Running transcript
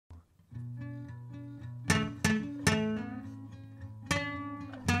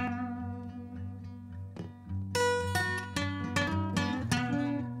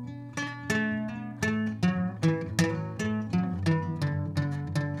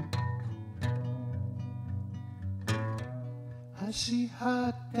I see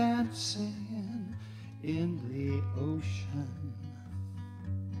her dancing in the ocean.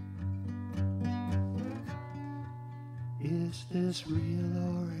 Is this real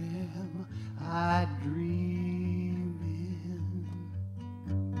or am I dreaming?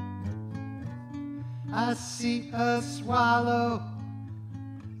 I see her swallow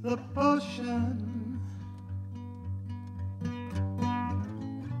the potion.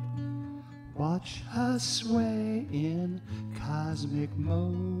 Watch her sway in cosmic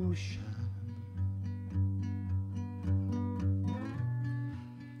motion.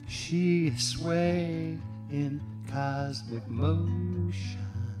 She sway in cosmic motion.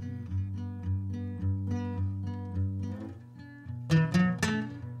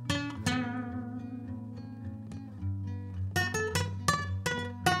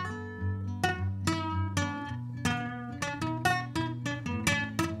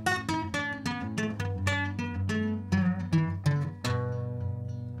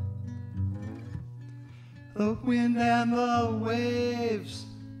 The wind and the waves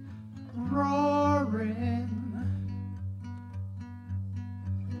roaring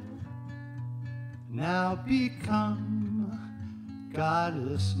now become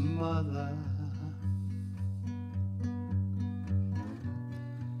goddess mother.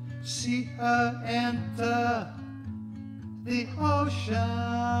 See her enter the ocean.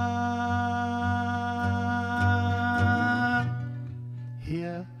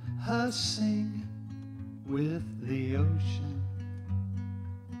 Hear her sing with the ocean.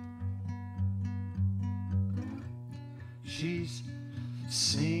 She's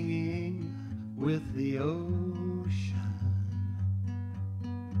singing with the ocean.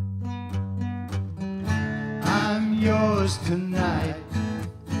 I'm yours tonight,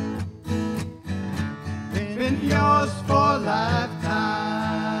 been yours for a lifetime.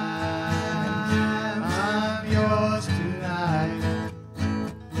 I'm yours tonight,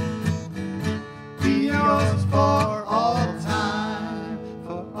 be yours for all time,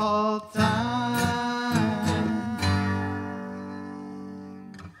 for all time.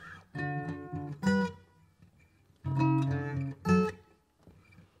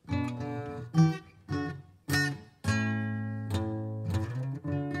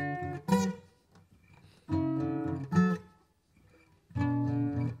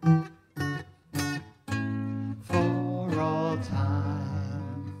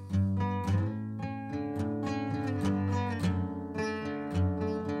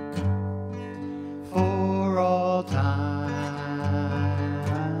 For all time.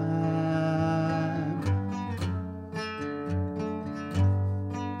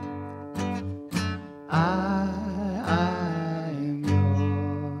 I'm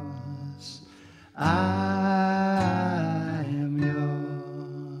yours. I am yours.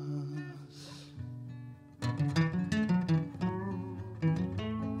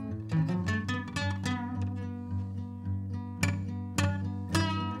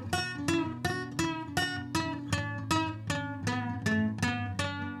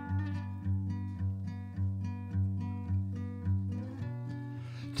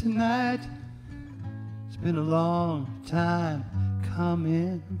 Tonight, it's been a long time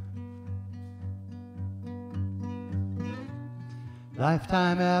coming.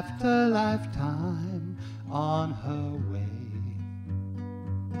 Lifetime after lifetime on her way.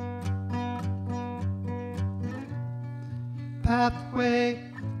 Pathway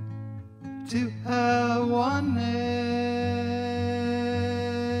to her oneness.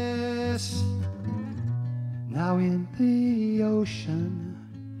 Now in the ocean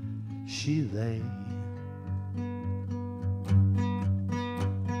she lay.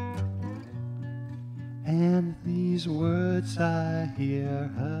 And these words I hear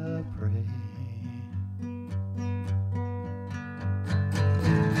her pray.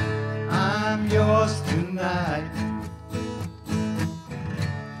 I'm yours tonight,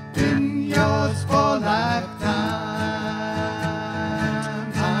 been yours for a lifetime.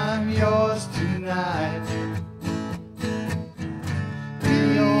 I'm yours tonight,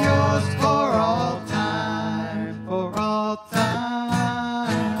 be yours for all time, for all time.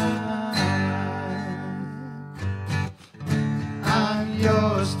 I'm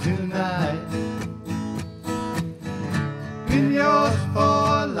yours tonight.